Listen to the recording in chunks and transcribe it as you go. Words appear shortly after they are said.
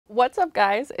What's up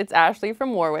guys, it's Ashley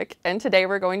from Warwick, and today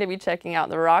we're going to be checking out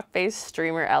the RockBass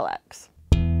Streamer LX.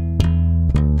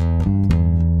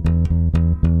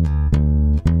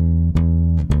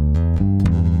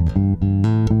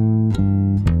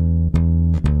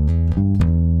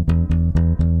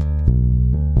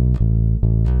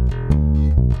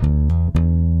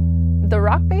 The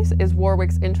RockBass is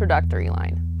Warwick's introductory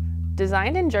line.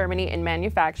 Designed in Germany and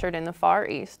manufactured in the Far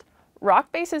East,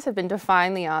 rock basses have been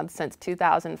defying the odds since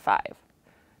 2005.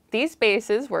 These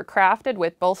basses were crafted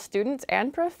with both students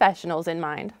and professionals in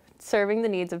mind, serving the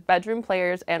needs of bedroom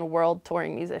players and world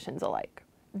touring musicians alike.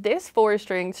 This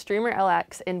 4-string Streamer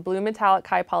LX in blue metallic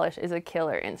high polish is a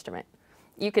killer instrument.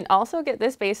 You can also get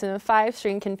this bass in a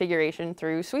 5-string configuration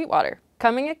through Sweetwater.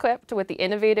 Coming equipped with the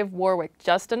innovative Warwick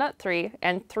Just-A-Nut 3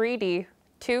 and 3D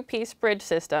 2-piece bridge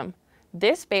system,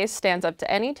 this bass stands up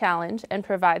to any challenge and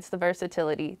provides the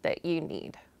versatility that you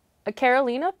need. A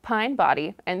Carolina pine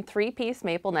body and 3-piece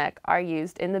maple neck are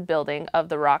used in the building of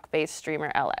the RockBass Streamer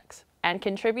LX and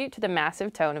contribute to the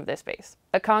massive tone of this bass.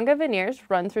 The conga veneers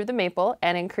run through the maple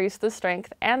and increase the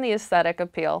strength and the aesthetic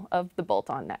appeal of the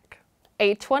bolt-on neck.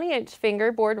 A 20-inch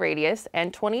fingerboard radius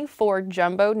and 24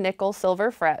 jumbo nickel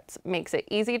silver frets makes it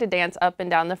easy to dance up and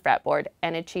down the fretboard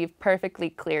and achieve perfectly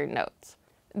clear notes.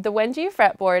 The wenge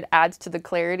fretboard adds to the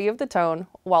clarity of the tone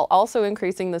while also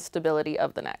increasing the stability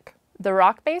of the neck. The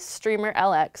RockBass Streamer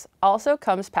LX also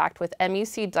comes packed with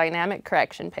MEC dynamic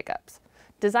correction pickups.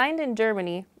 Designed in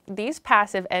Germany, these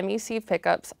passive MEC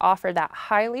pickups offer that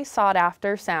highly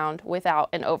sought-after sound without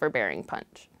an overbearing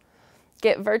punch.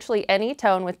 Get virtually any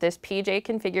tone with this PJ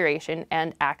configuration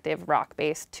and active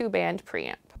RockBass 2-band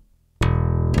preamp.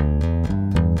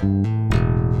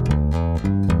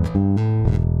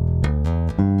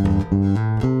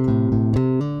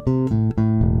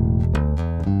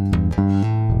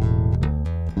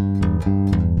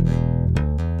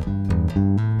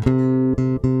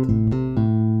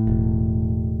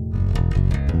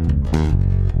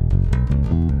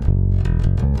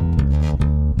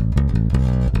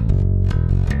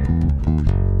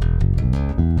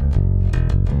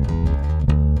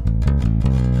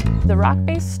 The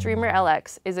RockBass Streamer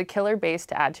LX is a killer bass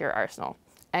to add to your arsenal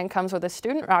and comes with a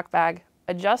student rock bag,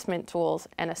 adjustment tools,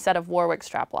 and a set of Warwick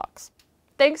strap locks.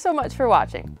 Thanks so much for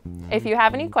watching. If you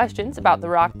have any questions about the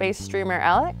RockBass Streamer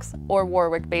LX or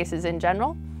Warwick basses in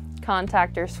general,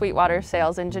 contact your Sweetwater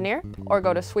sales engineer or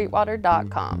go to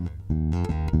sweetwater.com.